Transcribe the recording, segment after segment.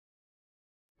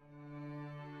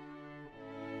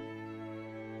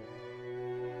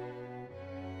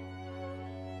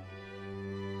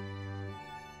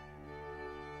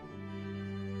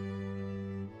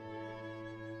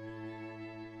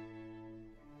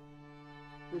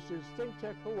This is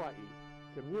ThinkTech Hawaii.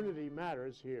 Community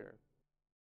matters here.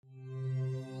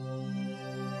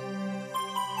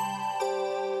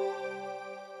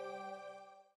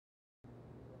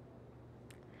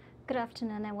 Good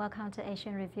afternoon and welcome to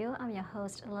Asian Review. I'm your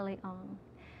host, Lily Ong.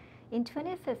 In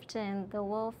 2015, the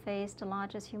world faced the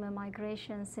largest human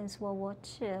migration since World War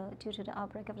II due to the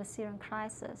outbreak of the Syrian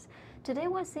crisis. Today,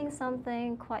 we're seeing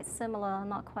something quite similar,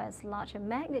 not quite as large in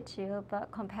magnitude, but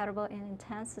comparable in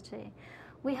intensity.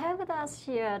 We have with us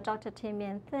here Dr.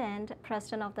 Myaing and Lily,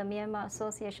 President of the Myanmar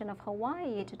Association of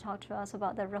Hawaii, to talk to us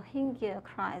about the Rohingya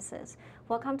crisis.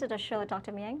 Welcome to the show,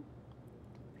 Dr. Myaing.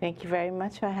 Thank you very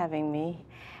much for having me.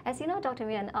 As you know, Dr.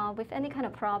 Myaing, with any kind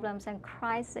of problems and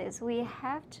crisis, we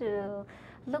have to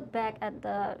look back at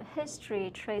the history,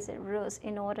 trace its roots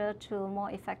in order to more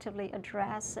effectively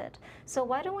address it. So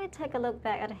why don't we take a look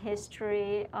back at the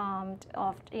history of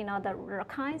the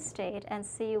Rakhine State and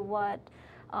see what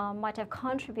might have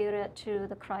contributed to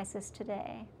the crisis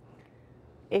today?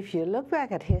 If you look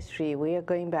back at history, we are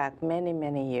going back many,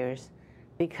 many years,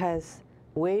 because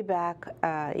way back,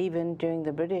 even during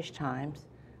the British times,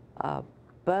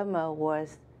 Burma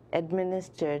was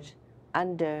administered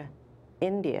under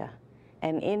India,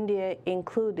 and India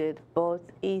included both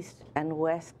East and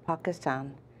West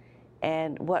Pakistan.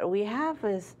 And what we have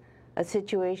is a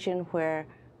situation where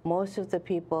most of the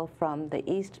people from the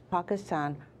East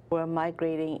Pakistan were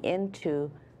migrating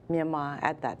into Myanmar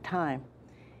at that time.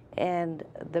 And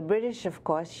the British, of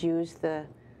course, used the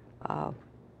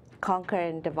conquer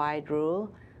and divide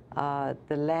rule.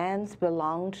 The lands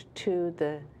belonged to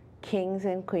the kings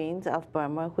and queens of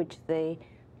Burma, which they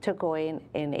took away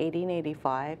in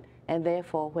 1885, and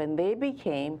therefore when they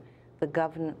became the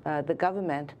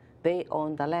government, they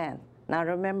owned the land. Now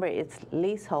remember, it's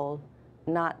leasehold,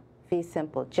 not fee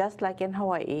simple, just like in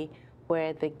Hawaii,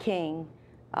 where the king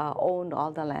owned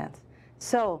all the lands.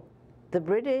 So the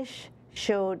British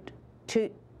showed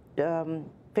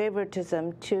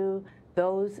favoritism to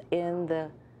those in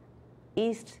the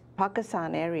East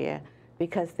Pakistan area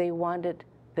because they wanted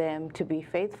them to be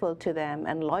faithful to them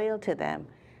and loyal to them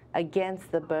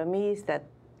against the Burmese that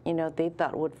they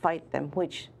thought would fight them,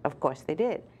 which of course they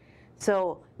did.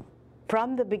 So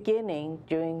from the beginning,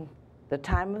 during the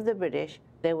time of the British,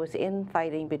 there was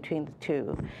infighting between the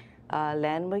two.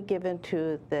 Land was given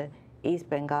to the East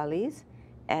Bengalis,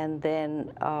 and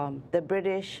then the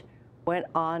British went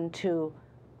on to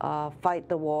fight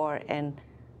the war and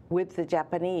with the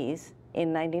Japanese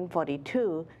in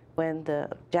 1942. When the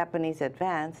Japanese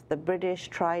advanced, the British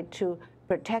tried to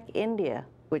protect India,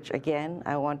 which again,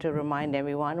 I want to remind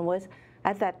everyone, was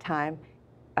at that time,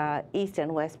 East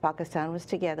and West Pakistan was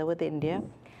together with India.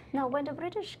 Now, when the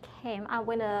British came,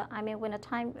 when the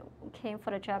time came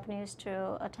for the Japanese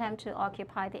to attempt to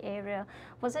occupy the area,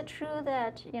 was it true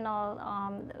that,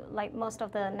 like most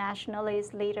of the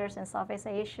nationalist leaders in Southeast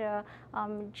Asia,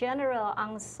 General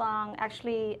Aung San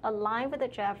actually aligned with the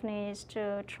Japanese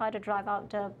to try to drive out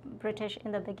the British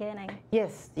in the beginning?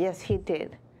 Yes, he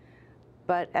did.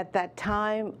 But at that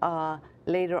time,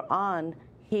 later on,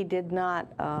 he did not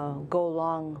go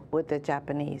along with the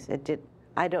Japanese.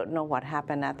 I don't know what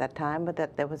happened at that time, but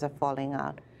that there was a falling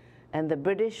out. And the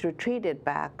British retreated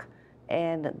back,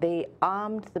 and they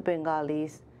armed the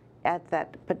Bengalis at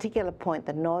that particular point,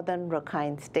 the northern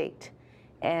Rakhine State.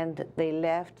 And they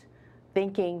left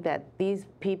thinking that these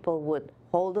people would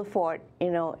hold the fort,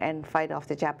 and fight off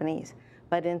the Japanese.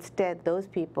 But instead, those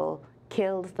people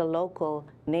killed the local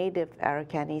native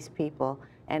Arakanese people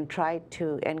and tried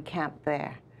to encamp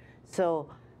there. So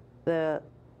the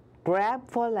grab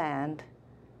for land,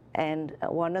 and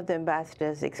one of the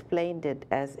ambassadors explained it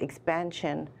as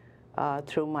expansion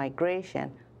through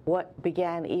migration, what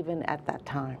began even at that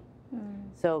time.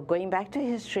 So going back to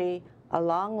history, a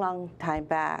long, long time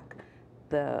back,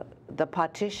 the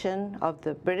partition of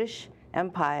the British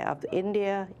Empire of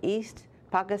India, East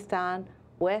Pakistan,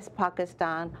 West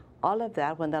Pakistan, all of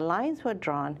that, when the lines were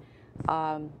drawn,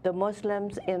 the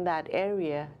Muslims in that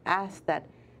area asked that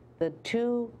the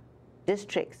two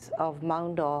districts of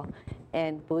Maungdaw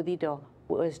and Buthidaw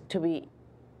was to be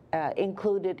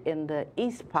included in the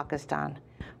East Pakistan.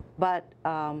 But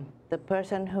the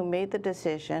person who made the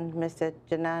decision, Mr.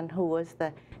 Janan, who was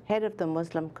the head of the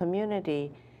Muslim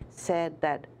community, said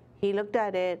that he looked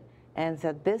at it and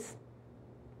said this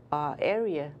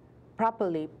area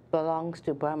properly belongs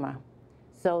to Burma.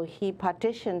 So he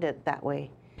partitioned it that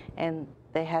way. And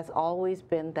there has always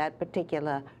been that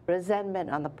particular resentment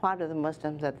on the part of the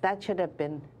Muslims that that should have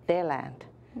been their land.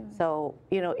 So,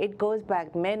 it goes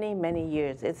back many, many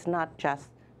years. It's not just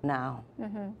now.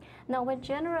 Now, when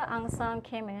General Aung San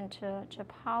came into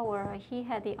power, he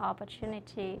had the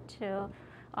opportunity to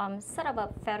set up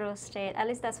a federal state. At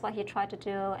least that's what he tried to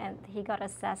do, and he got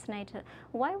assassinated.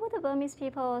 Why were the Burmese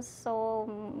people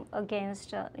so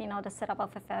against, the setup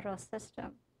of a federal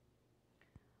system?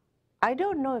 I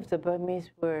don't know if the Burmese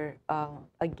were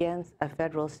against a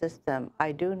federal system.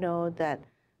 I do know that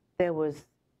there was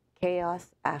chaos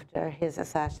after his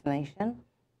assassination.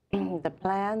 The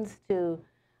plans to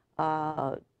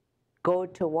go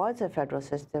towards a federal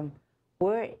system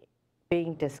were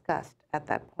being discussed at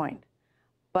that point.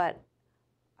 But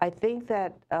I think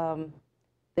that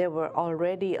there were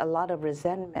already a lot of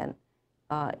resentment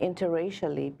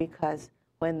interracially, because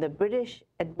when the British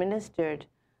administered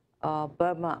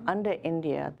Burma under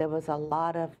India, there was a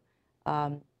lot of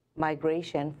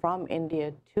migration from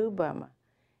India to Burma.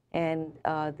 And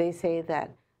they say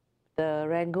that the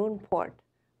Rangoon port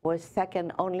was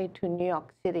second only to New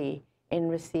York City in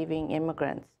receiving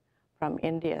immigrants from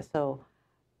India. So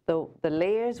the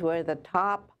layers were, the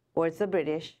top was the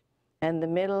British, and the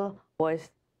middle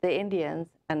was the Indians,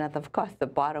 and of course the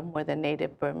bottom were the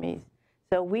native Burmese.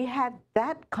 So we had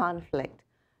that conflict,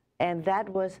 and that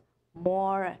was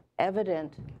more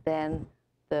evident than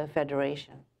the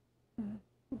federation. Mm-hmm.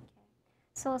 Okay.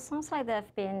 So it sounds like there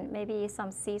have been maybe some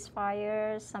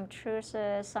ceasefires, some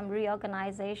truces, some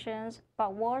reorganizations,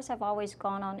 but wars have always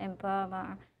gone on in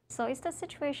Burma. So is the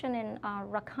situation in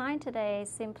Rakhine today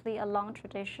simply a long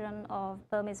tradition of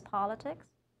Burmese politics?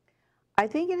 I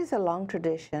think it is a long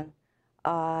tradition,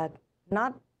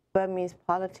 not Burmese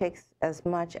politics as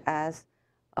much as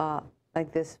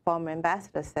like this former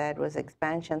ambassador said, was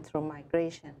expansion through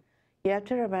migration. You have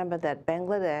to remember that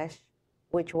Bangladesh,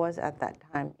 which was at that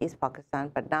time East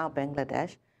Pakistan, but now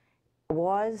Bangladesh,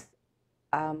 was,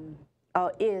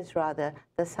 or is rather,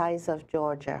 the size of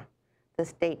Georgia, the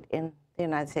state in the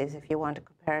United States, if you want a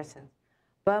comparison.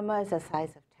 Burma is the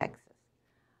size of Texas.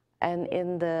 And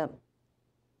in the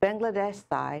Bangladesh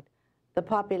side, the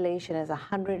population is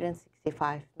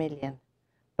 165 million.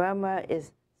 Burma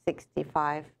is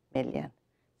 65 million.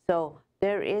 So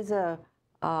there is a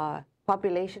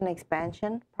population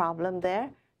expansion problem there.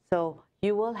 So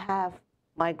you will have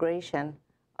migration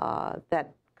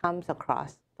that comes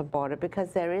across the border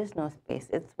because there is no space.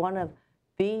 It's one of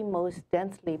the most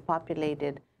densely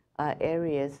populated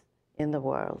areas in the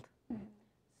world. Mm-hmm.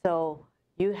 So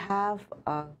you have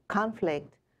a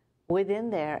conflict within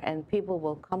there, and people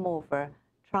will come over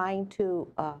trying to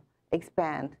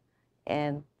expand.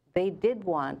 And they did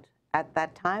want, at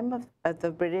that time of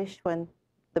the British, when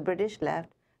the British left,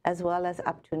 as well as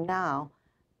up to now,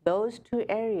 those two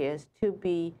areas to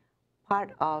be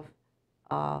part of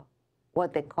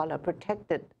what they call a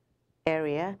protected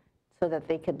area so that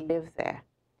they could live there.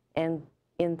 And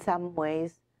in some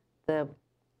ways, the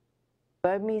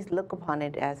Burmese look upon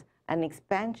it as an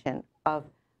expansion of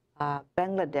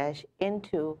Bangladesh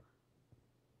into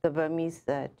the Burmese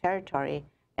territory,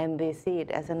 and they see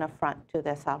it as an affront to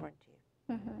their sovereignty.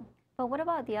 Mm-hmm. But what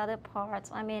about the other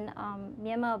parts? I mean,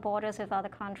 Myanmar borders with other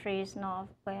countries,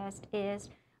 northwest,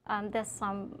 east. There's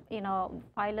some,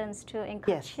 violence too in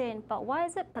Kachin. Yes. But why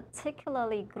is it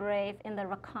particularly grave in the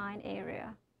Rakhine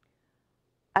area?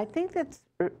 I think that's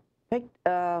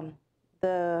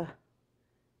the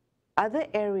other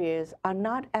areas are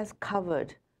not as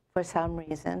covered for some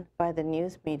reason by the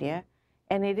news media,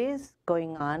 and it is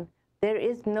going on. There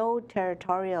is no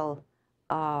territorial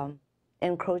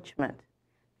encroachment.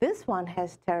 This one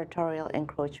has territorial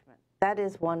encroachment. That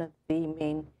is one of the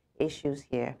main issues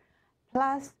here.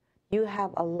 Plus, you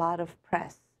have a lot of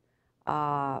press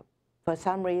for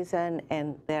some reason,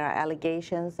 and there are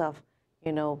allegations of,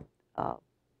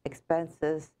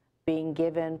 expenses being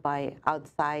given by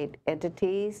outside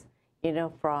entities,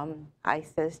 from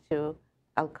ISIS to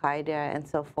Al-Qaeda and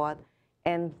so forth.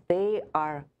 And they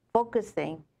are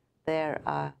focusing their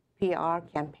PR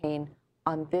campaign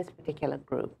on this particular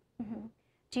group. Mm-hmm.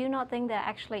 Do you not think there are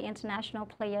actually international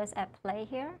players at play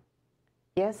here?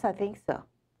 Yes, I think so.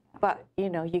 But,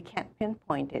 you can't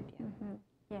pinpoint it yet. Mm-hmm.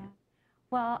 Yeah.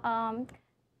 Well,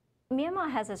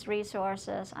 Myanmar has its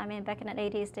resources. I mean, back in the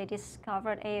 80s, they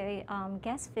discovered a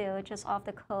gas field just off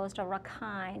the coast of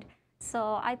Rakhine.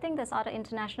 So I think there's other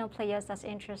international players that's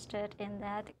interested in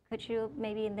that. Could you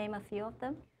maybe name a few of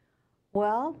them?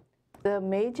 Well, the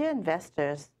major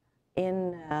investors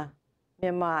in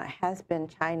Myanmar has been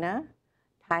China,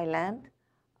 Thailand.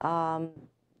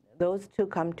 Those two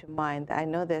come to mind. I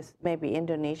know there's maybe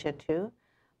Indonesia too.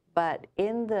 But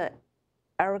in the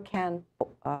Arakan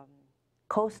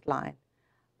coastline,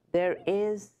 there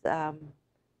is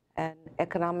an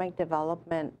economic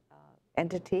development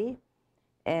entity,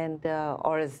 and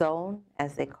or a zone,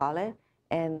 as they call it,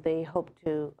 and they hope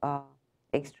to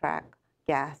extract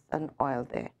gas and oil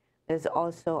there. There's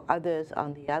also others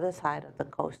on the other side of the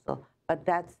coastal, but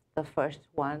that's the first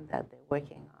one that they're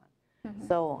working on.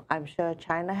 So I'm sure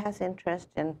China has interest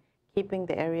in keeping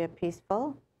the area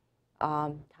peaceful.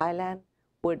 Thailand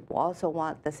would also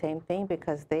want the same thing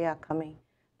because they are coming.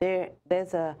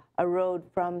 There's a road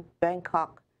from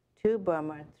Bangkok to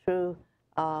Burma through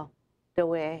the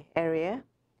Hue area,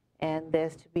 and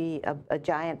there's to be a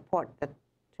giant port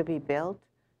to be built.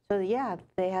 So yeah,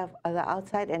 they have other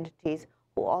outside entities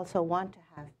who also want to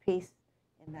have peace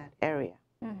in that area.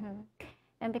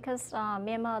 And because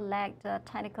Myanmar lacked the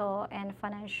technical and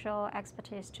financial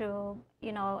expertise to,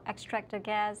 extract the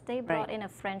gas, they brought in a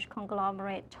French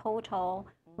conglomerate, Total,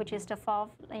 which is the fourth,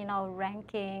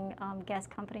 ranking gas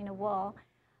company in the world.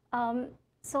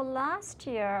 So last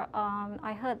year,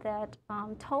 I heard that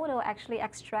Total actually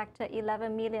extracted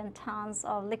 11 million tons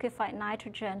of liquefied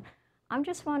nitrogen. I'm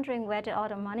just wondering, where did all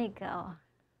the money go?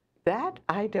 That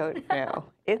I don't know.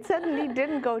 It certainly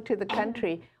didn't go to the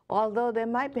country, although there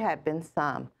might have been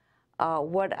some.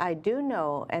 What I do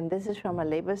know, and this is from a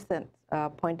labor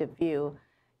point of view,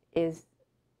 is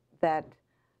that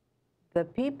the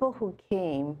people who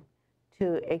came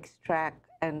to extract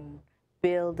and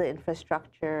build the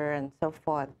infrastructure and so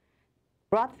forth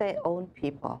brought their own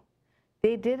people.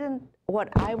 They didn't, what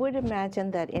I would imagine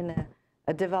that in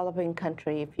a developing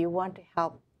country, if you want to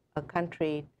help a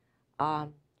country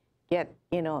get,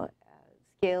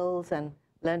 skills and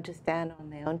learn to stand on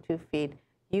their own 2 feet,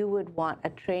 you would want a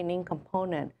training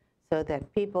component so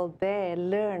that people there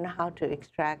learn how to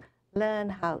extract, learn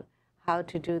how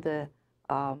to do the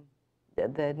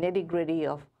nitty-gritty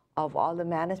of all the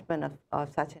management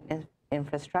of such an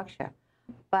infrastructure.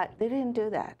 But they didn't do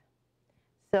that.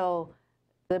 So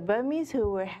the Burmese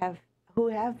who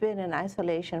have been in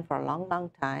isolation for a long,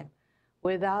 long time,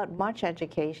 without much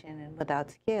education and without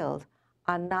skills,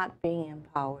 are not being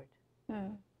empowered.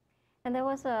 And there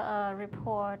was a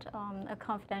report, a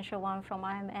confidential one from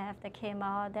IMF that came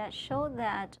out that showed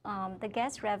that the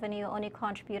gas revenue only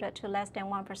contributed to less than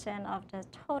 1% of the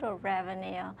total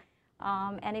revenue.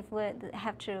 And if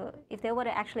they were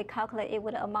to actually calculate, it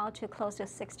would amount to close to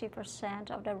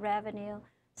 60% of the revenue.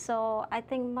 So I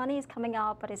think money is coming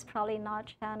out, but it's probably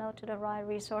not channeled to the right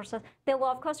resources. There were,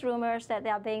 of course, rumors that they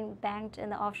are being banked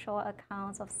in the offshore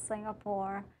accounts of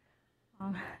Singapore.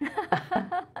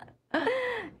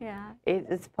 Yeah,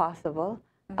 it's possible,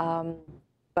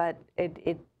 but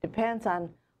it depends on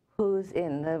who's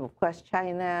in. Of course,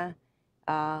 China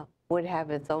would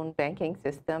have its own banking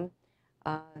system,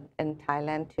 and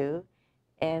Thailand too.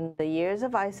 And the years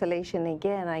of isolation,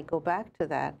 again, I go back to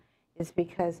that, is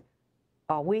because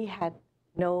we had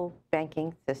no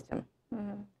banking system,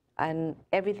 and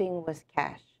everything was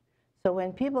cash. So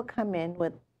when people come in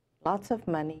with lots of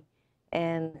money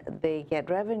and they get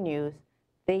revenues,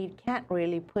 they can't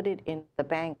really put it in the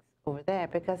banks over there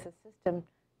because the system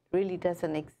really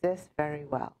doesn't exist very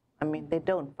well. I mean, they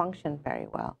don't function very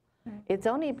well. It's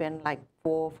only been like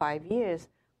 4 or 5 years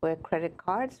where credit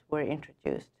cards were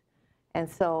introduced. And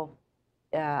so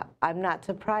I'm not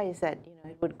surprised that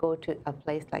it would go to a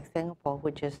place like Singapore,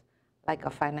 which is like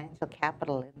a financial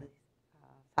capital in the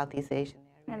Southeast Asian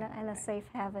area. And a safe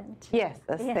haven. Yes,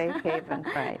 a safe haven,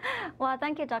 right. Well,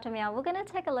 thank you, Dr. Myaing. We're going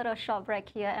to take a little short break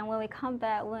here, and when we come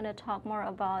back, we're going to talk more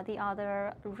about the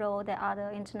other role that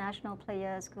other international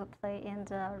players could play in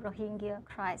the Rohingya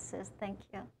crisis. Thank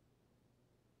you.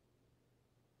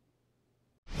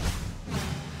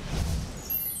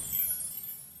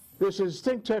 This is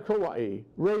ThinkTech Hawaii,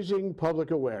 raising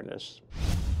public awareness.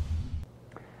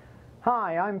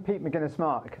 Hi, I'm Pete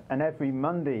McGuinness-Mark, and every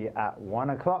Monday at 1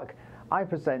 o'clock, I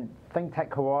present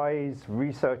ThinkTech Hawaii's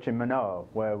Research in Manoa,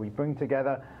 where we bring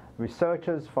together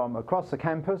researchers from across the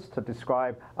campus to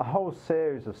describe a whole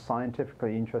series of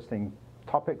scientifically interesting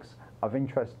topics of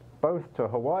interest both to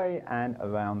Hawaii and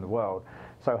around the world.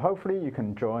 So hopefully you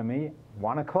can join me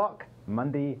 1 o'clock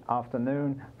Monday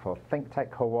afternoon for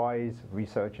ThinkTech Hawaii's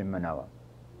Research in Manoa.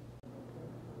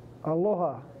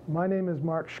 Aloha, my name is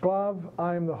Mark Shklav.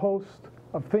 I am the host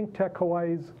of ThinkTech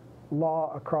Hawaii's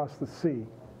Law Across the Sea.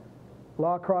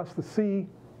 Law Across the Sea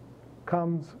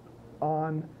comes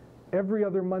on every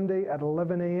other Monday at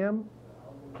 11 a.m.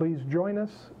 Please join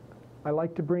us. I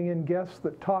like to bring in guests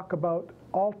that talk about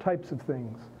all types of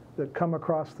things that come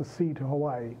across the sea to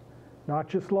Hawaii. Not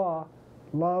just law,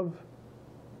 love,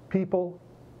 people,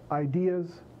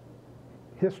 ideas,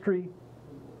 history.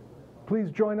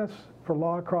 Please join us for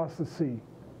Law Across the Sea.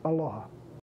 Aloha.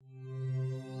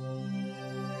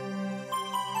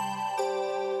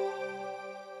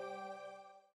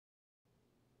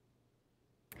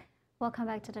 Welcome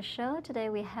back to the show. Today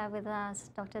we have with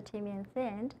us Dr.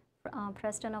 Myaing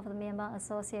president of the Myanmar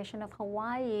Association of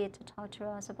Hawaii, to talk to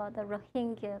us about the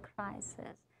Rohingya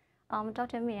crisis.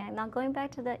 Dr. Myaing, now going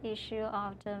back to the issue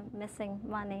of the missing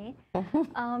money,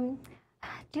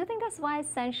 do you think that's why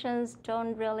sanctions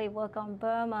don't really work on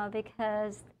Burma?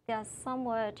 Because they're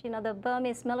somewhat, the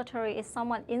Burmese military is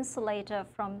somewhat insulated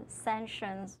from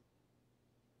sanctions.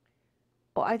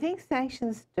 Well, I think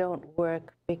sanctions don't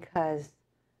work because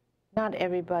not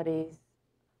everybody's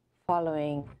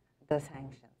following the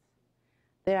sanctions.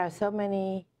 There are so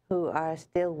many who are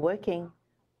still working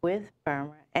with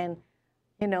Burma, and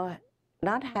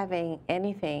not having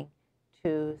anything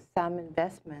to some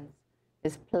investments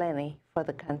is plenty for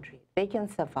the country. They can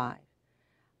survive.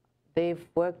 They've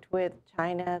worked with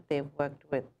China, they've worked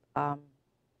with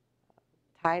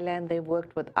Thailand, they've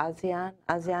worked with ASEAN.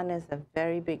 ASEAN is a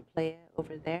very big player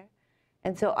over there.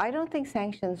 And so I don't think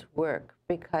sanctions work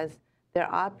because there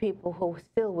are people who are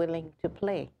still willing to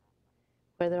play,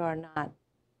 whether or not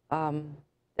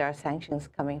there are sanctions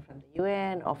coming from the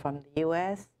UN or from the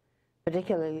US,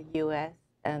 particularly US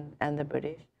and the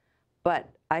British. But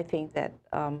I think that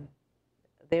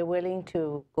they're willing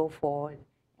to go forward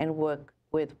and work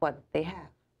with what they have.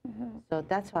 So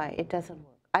that's why it doesn't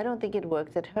work. I don't think it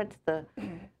works. It hurts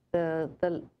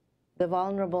the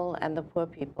vulnerable and the poor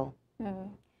people.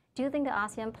 Do you think the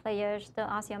ASEAN players, the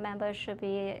ASEAN members, should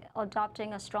be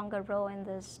adopting a stronger role in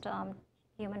this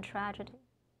human tragedy?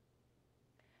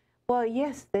 Well,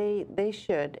 yes, they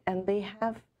should, and they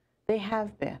have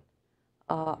been.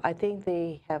 I think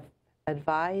they have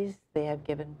advised, they have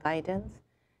given guidance,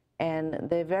 and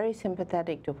they're very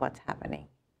sympathetic to what's happening.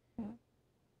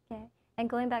 Okay. And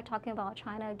going back, talking about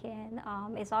China again,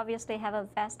 it's obviously have a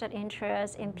vested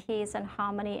interest in peace and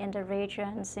harmony in the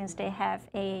region since they have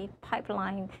a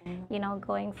pipeline,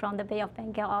 going from the Bay of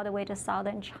Bengal all the way to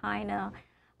southern China.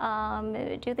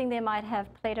 Do you think they might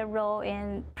have played a role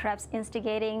in perhaps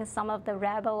instigating some of the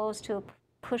rebels to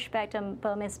push back the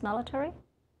Burmese military?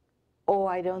 Oh,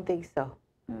 I don't think so.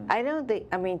 I don't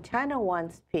think, China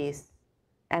wants peace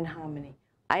and harmony.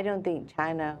 I don't think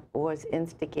China was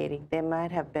instigating. There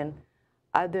might have been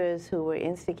others who were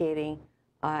instigating,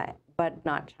 but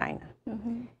not China.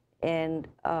 And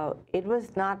it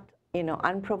was not,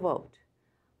 unprovoked.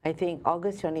 I think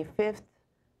August 25th,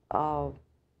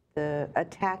 the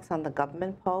attacks on the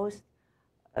government post,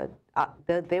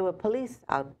 they were police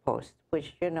outposts,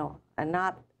 which, are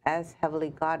not as heavily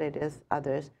guarded as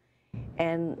others.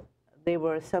 And there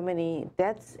were so many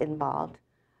deaths involved.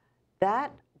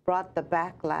 That brought the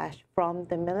backlash from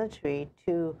the military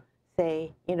to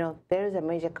say, there is a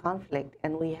major conflict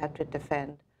and we have to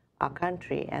defend our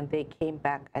country. And they came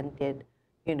back and did,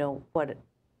 what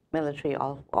military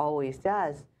always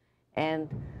does. And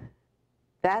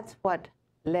that's what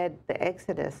led the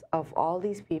exodus of all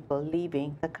these people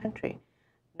leaving the country.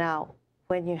 Now,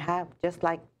 when you have, just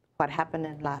like what happened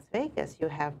in Las Vegas, you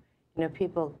have,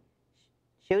 people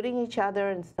shooting each other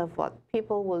and so forth,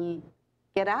 people will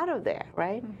get out of there,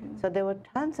 right? So there were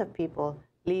tons of people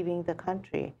leaving the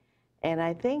country. And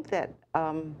I think that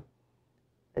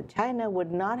China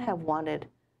would not have wanted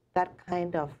that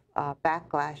kind of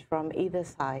backlash from either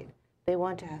side. They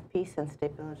want to have peace and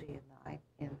stability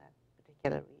in that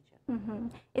particular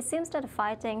region. It seems that the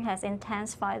fighting has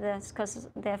intensified this because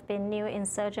there have been new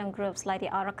insurgent groups like the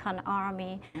Arakan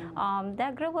Army.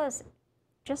 That group was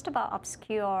just about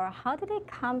obscure. How did it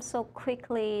come so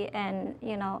quickly and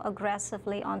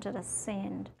aggressively onto the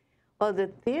scene? Well, the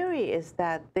theory is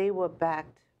that they were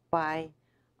backed by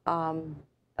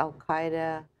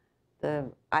Al-Qaeda, the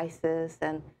ISIS,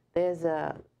 and there's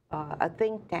a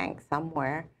think tank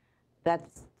somewhere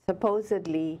that's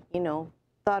supposedly,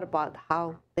 thought about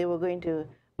how they were going to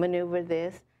maneuver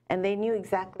this, and they knew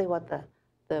exactly what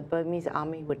the Burmese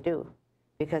army would do.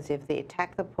 Because if they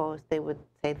attacked the post, they would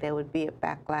say there would be a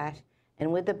backlash.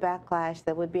 And with the backlash,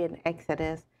 there would be an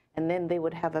exodus. And then they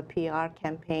would have a PR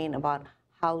campaign about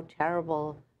how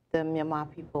terrible the Myanmar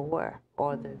people were,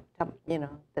 or the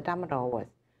Damodar was.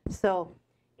 So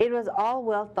it was all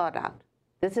well thought out.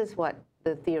 This is what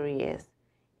the theory is.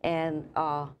 And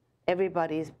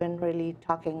everybody's been really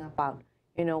talking about,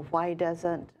 why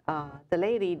doesn't the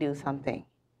lady do something?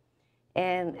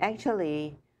 And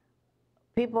actually,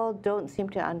 people don't seem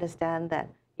to understand that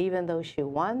even though she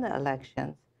won the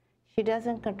elections, she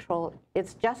doesn't control.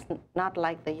 It's just not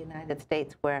like the United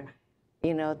States where,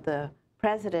 the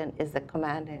president is the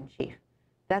commander-in-chief.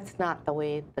 That's not the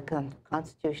way the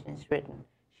Constitution is written.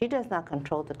 She does not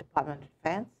control the Department of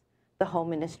Defense, the Home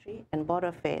Ministry, and Border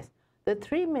Affairs. The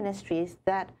three ministries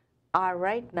that are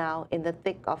right now in the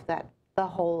thick of the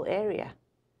whole area.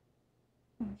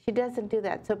 She doesn't do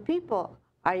that. So people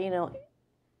are,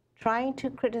 trying to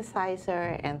criticize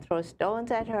her and throw stones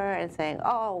at her and saying,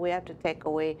 oh, we have to take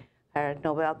away her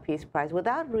Nobel Peace Prize,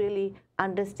 without really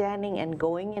understanding and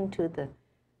going into the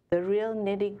real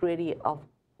nitty-gritty of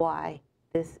why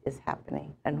this is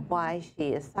happening and why she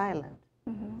is silent.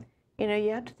 You know,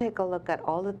 you have to take a look at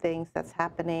all the things that's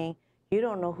happening. You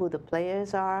don't know who the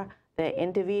players are, the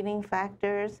intervening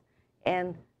factors,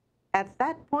 and at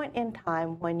that point in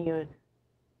time when you're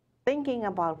thinking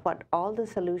about what all the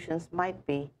solutions might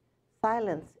be,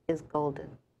 silence is golden.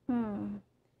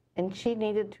 And she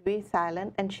needed to be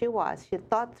silent, and she was. She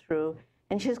thought through,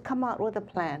 and she's come out with a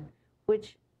plan,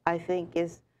 which I think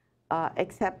is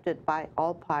accepted by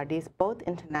all parties, both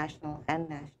international and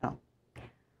national.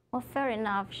 Well, fair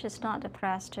enough. She's not the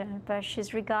president, but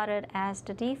she's regarded as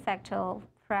the de facto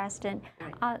president.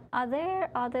 Are there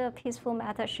other peaceful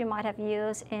methods she might have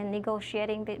used in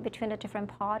negotiating between the different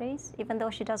parties, even though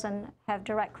she doesn't have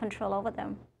direct control over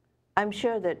them? I'm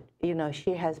sure that, you know,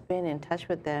 she has been in touch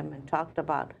with them and talked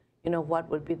about, you know, what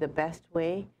would be the best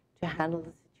way to handle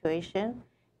the situation.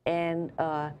 And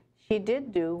she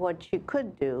did do what she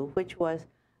could do, which was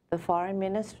the foreign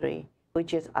ministry,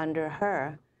 which is under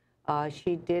her.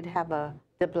 She did have a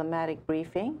diplomatic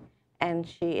briefing, and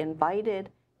she invited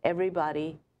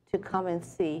everybody to come and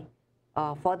see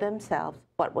for themselves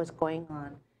what was going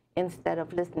on instead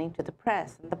of listening to the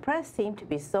press. And the press seemed to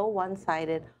be so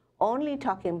one-sided, only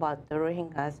talking about the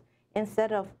Rohingyas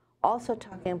instead of also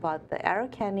talking about the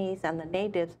Arakanese and the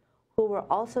natives who were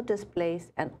also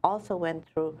displaced and also went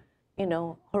through, you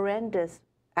know, horrendous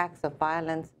acts of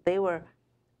violence. They were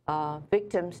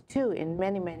victims too in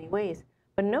many, many ways.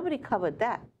 But nobody covered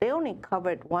that. They only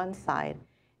covered one side.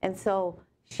 And so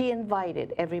she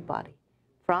invited everybody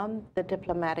from the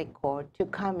diplomatic corps to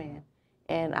come in.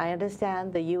 And I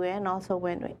understand the UN also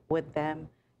went with them,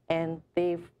 and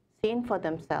they've seen for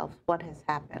themselves what has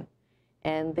happened.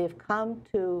 And they've come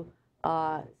to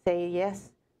say,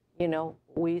 yes, you know,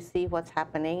 we see what's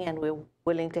happening and we're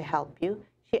willing to help you.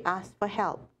 She asked for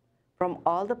help from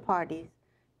all the parties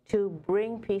to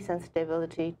bring peace and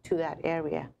stability to that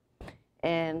area.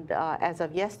 And as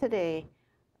of yesterday,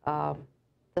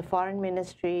 the foreign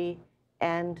ministry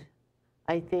and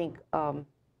I think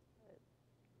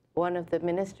one of the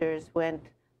ministers went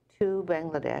to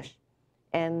Bangladesh,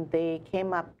 and they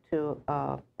came up to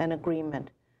an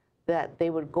agreement that they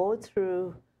would go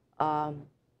through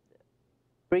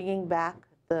bringing back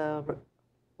the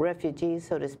refugees,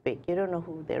 so to speak. You don't know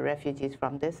who they're refugees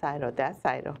from this side or that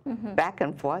side, or back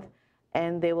and forth.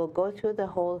 And they will go through the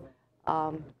whole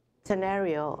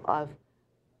scenario of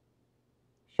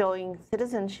showing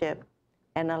citizenship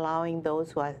and allowing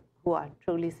those who are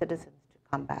truly citizens to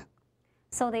come back.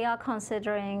 So they are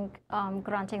considering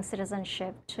granting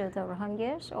citizenship to the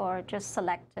Rohingyas, or just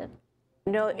selected?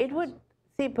 No, it would,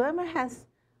 see, Burma has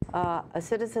a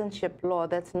citizenship law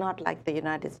that's not like the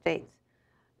United States.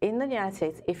 In the United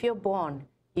States, if you're born,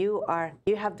 you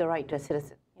have the right to a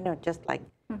citizen. You know, just like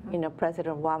you know,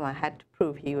 President Obama had to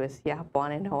prove he was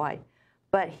born in Hawaii.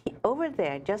 But over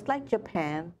there, just like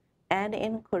Japan and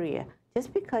in Korea,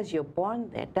 just because you're born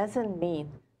there doesn't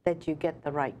mean that you get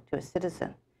the right to a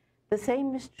citizen. The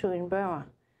same is true in Burma.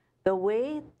 The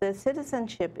way the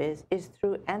citizenship is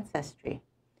through ancestry.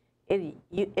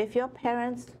 If your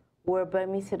parents were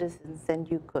Burmese citizens, then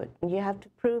you could, and you have to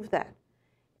prove that.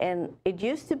 And it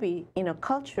used to be, you know,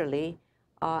 culturally,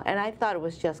 and I thought it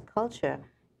was just culture,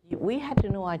 we had to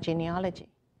know our genealogy.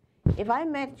 If I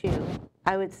met you,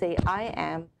 I would say, I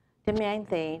am the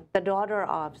Myaing, the daughter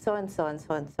of so-and-so and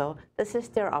so-and-so, the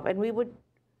sister of, and we would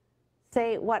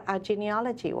say what our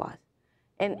genealogy was.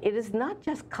 And it is not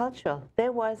just cultural.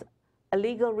 There was a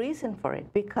legal reason for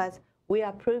it, because we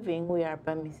are proving we are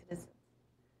Burmese citizens.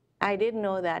 I didn't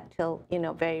know that till, you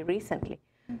know, very recently.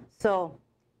 So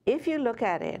if you look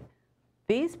at it,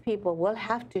 these people will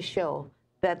have to show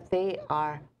that they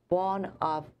are born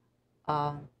of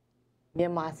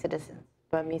Myanmar citizens,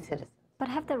 Burmese citizens. But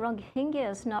have the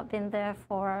Rohingyas not been there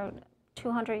for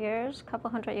 200 years, couple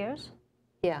hundred years?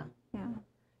 Yeah. Yeah.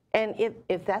 And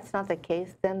if that's not the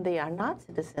case, then they are not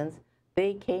citizens.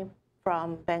 They came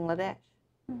from Bangladesh.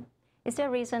 Is there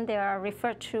a reason they are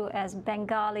referred to as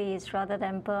Bengalis rather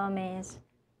than Burmese?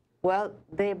 Well,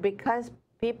 because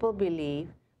people believe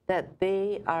that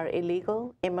they are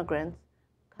illegal immigrants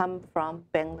come from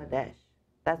Bangladesh.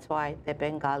 That's why they're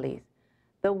Bengalis.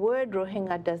 The word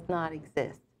Rohingya does not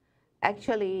exist.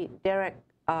 Actually, Derek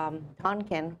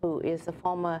Tonkin, who is a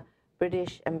former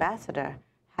British ambassador,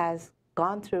 has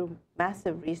gone through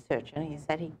massive research, and he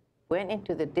said he went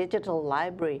into the digital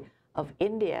library of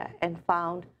India and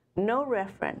found no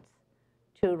reference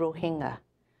to Rohingya.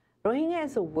 Rohingya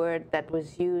is a word that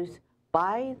was used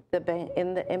by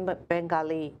in the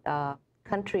Bengali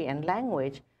country and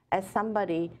language as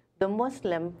somebody, the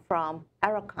Muslim from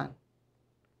Arakan.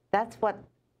 That's what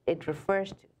it refers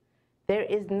to. There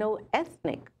is no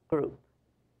ethnic group.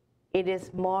 It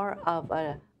is more of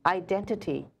an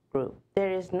identity group.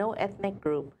 There is no ethnic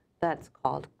group that's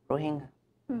called Rohingya.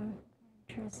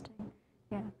 Interesting.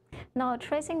 Yeah. Now,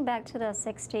 tracing back to the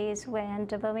 60s when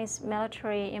the Burmese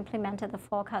military implemented the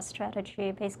forecast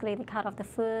strategy, basically they cut off the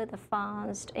food, the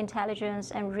funds,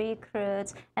 intelligence, and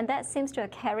recruits, and that seems to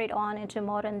have carried on into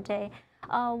modern day.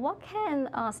 What can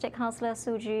State Councillor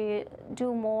Suu Kyi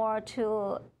do more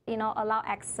to, allow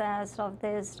access of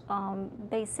these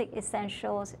basic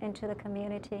essentials into the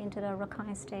community, into the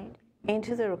Rakhine State?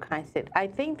 Into the Rakhine State. I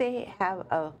think they have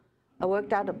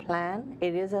worked out a plan.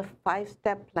 It is a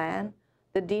 5-step plan,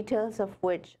 the details of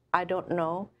which I don't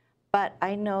know, but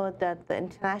I know that the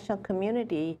international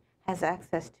community has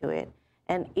access to it,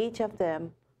 and each of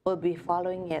them will be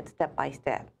following it step by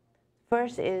step.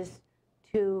 First is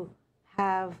to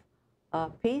have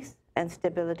peace and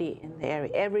stability in the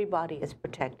area. Everybody is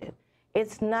protected.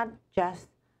 It's not just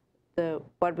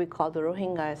what we call the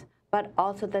Rohingyas, but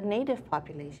also the native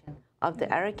population of the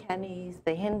Arakanis,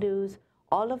 the Hindus,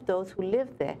 all of those who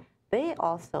live there. They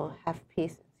also have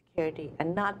peace and security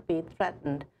and not be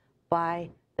threatened by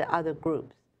the other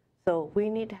groups. So we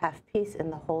need to have peace in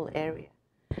the whole area.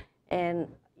 And,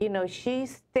 she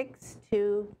sticks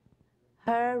to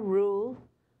her rule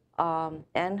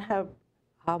and her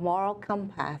moral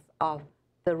compass of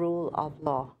the rule of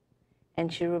law.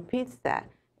 And she repeats that.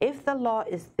 If the law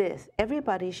is this,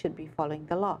 everybody should be following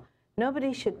the law.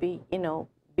 Nobody should be,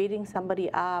 beating somebody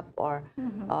up or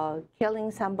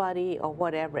killing somebody or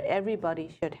whatever. Everybody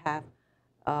should have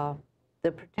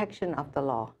the protection of the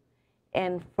law.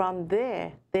 And from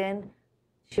there, then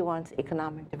she wants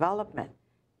economic development.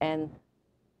 And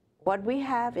what we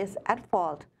have is at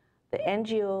fault. The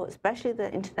NGO, especially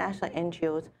the international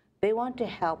NGOs, they want to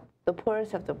help the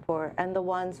poorest of the poor and the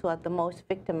ones who are the most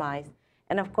victimized.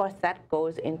 And of course, that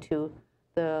goes into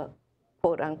the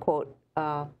quote-unquote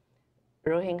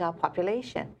Rohingya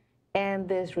population. And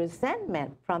there's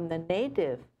resentment from the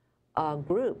native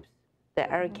groups, the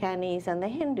Arakanis and the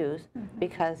Hindus,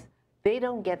 because they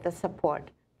don't get the support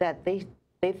that they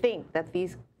think that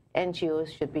these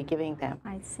NGOs should be giving them.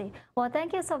 I see. Well,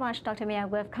 thank you so much, Dr. Myaing.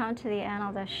 We've come to the end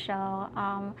of the show.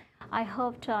 I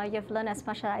hope you've learned as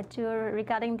much as I do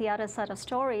regarding the other side of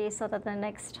story, so that the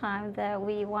next time that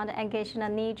we want to engage in a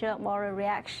knee-jerk moral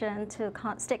reaction to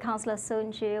State Councillor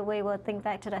Suu Kyi, we will think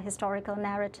back to the historical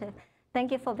narrative.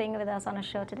 Thank you for being with us on the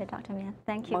show today, Dr. Myaing.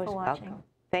 Thank you for watching. Welcome.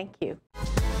 Thank you.